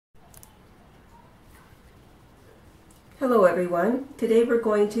Hello everyone. Today we're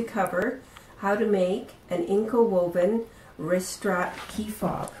going to cover how to make an Inkle woven wrist strap key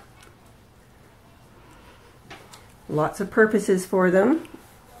fob. Lots of purposes for them,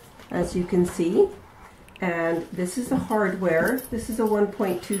 as you can see. And this is the hardware. This is a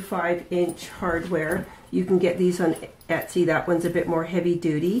 1.25 inch hardware. You can get these on Etsy. That one's a bit more heavy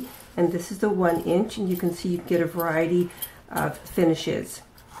duty. And this is the 1 inch, and you can see you get a variety of finishes.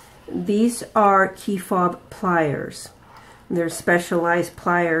 These are key fob pliers. They're specialized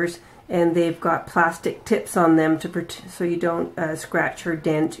pliers, and they've got plastic tips on them so you don't scratch or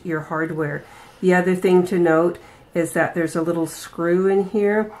dent your hardware. The other thing to note is that there's a little screw in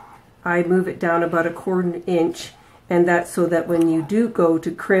here. I move it down about 1/4 inch, and that's so that when you do go to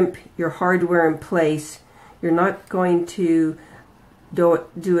crimp your hardware in place, you're not going to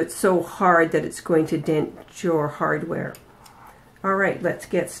do it so hard that it's going to dent your hardware. Alright, let's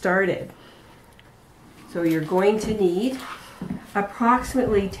get started. So you're going to need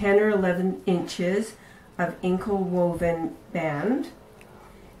approximately 10 or 11 inches of Inkle woven band.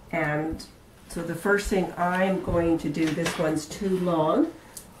 And so the first thing I'm going to do, this one's too long.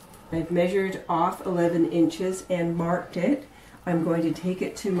 I've measured off 11 inches and marked it. I'm going to take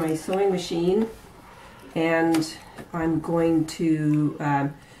it to my sewing machine, and I'm going to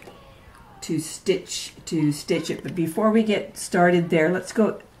stitch it. But before we get started there, let's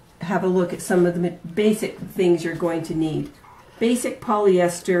go have a look at some of the basic things you're going to need. Basic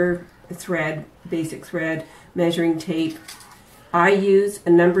polyester thread, basic thread, measuring tape. I use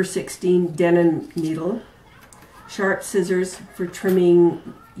a number 16 denim needle, sharp scissors for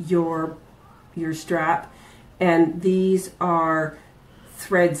trimming your strap, and these are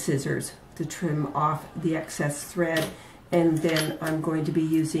thread scissors to trim off the excess thread. And then I'm going to be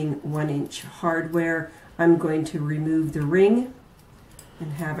using 1 inch hardware. I'm going to remove the ring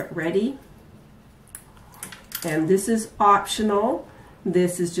and have it ready. And this is optional.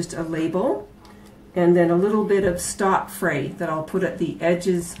 This is just a label. And then a little bit of stop fray that I'll put at the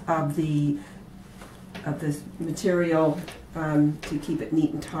edges of this material to keep it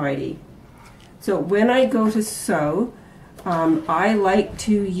neat and tidy. So when I go to sew, I like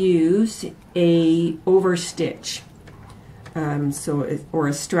to use a overstitch, or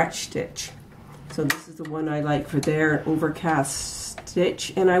a stretch stitch. So this is the one I like for there, an overcast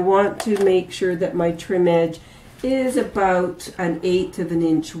stitch, and I want to make sure that my trim edge is about 1/8 of an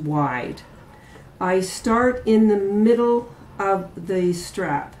inch wide. I start in the middle of the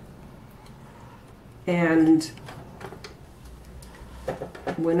strap, and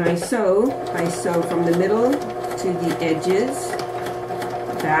when I sew from the middle to the edges,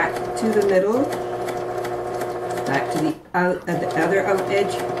 back to the middle, back to the other out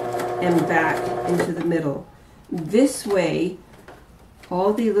edge, and back into the middle. This way,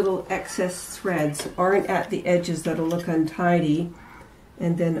 all the little excess threads aren't at the edges that'll look untidy,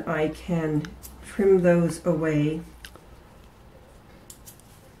 and then I can trim those away.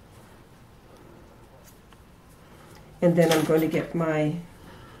 And then I'm going to get my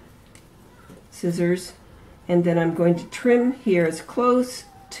scissors, and then I'm going to trim here as close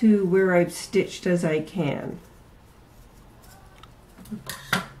to where I've stitched as I can.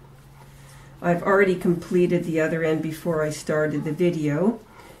 I've already completed the other end before I started the video,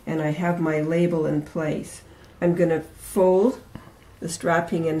 and I have my label in place. I'm going to fold the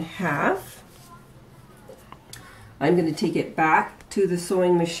strapping in half. I'm going to take it back to the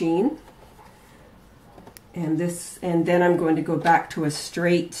sewing machine, and then I'm going to go back to a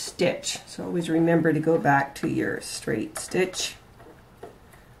straight stitch. So always remember to go back to your straight stitch.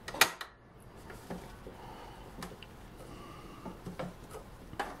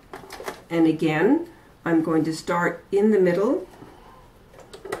 And again, I'm going to start in the middle.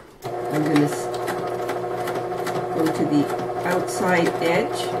 I'm going to go to the outside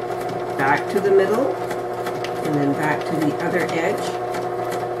edge, back to the middle, and then back to the other edge,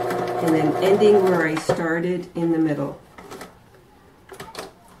 and then ending where I started in the middle.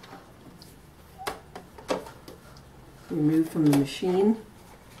 Remove from the machine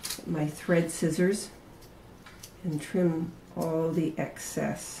my thread scissors and trim all the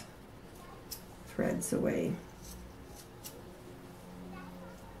excess threads away.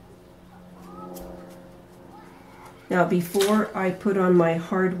 Now before I put on my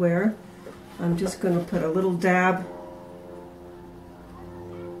hardware, I'm just going to put a little dab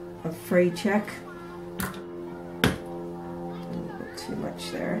of fray check. A little bit too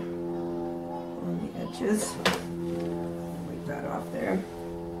much there on the edges. Wipe that off there.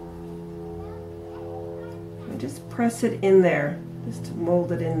 And just press it in there, just to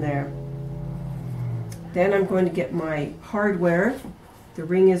mold it in there. Then I'm going to get my hardware. The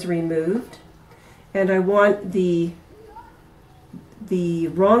ring is removed, and I want the the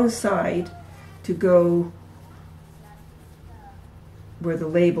wrong side to go where the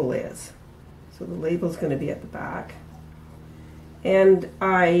label is. So the label is going to be at the back. And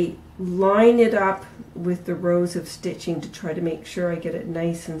I line it up with the rows of stitching to try to make sure I get it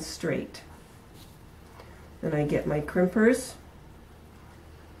nice and straight. Then I get my crimpers,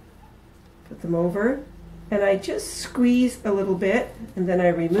 put them over, and I just squeeze a little bit, and then I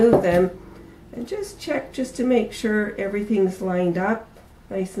remove them and just check just to make sure everything's lined up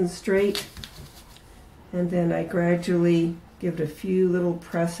nice and straight. And then I gradually give it a few little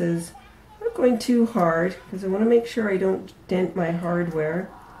presses. I'm not going too hard because I want to make sure I don't dent my hardware.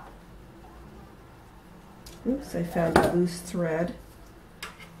 Oops, I found a loose thread.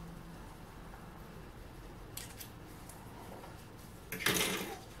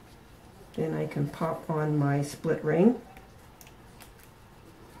 Then I can pop on my split ring.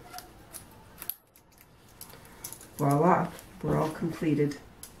 Voila, we're all completed.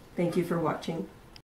 Thank you for watching.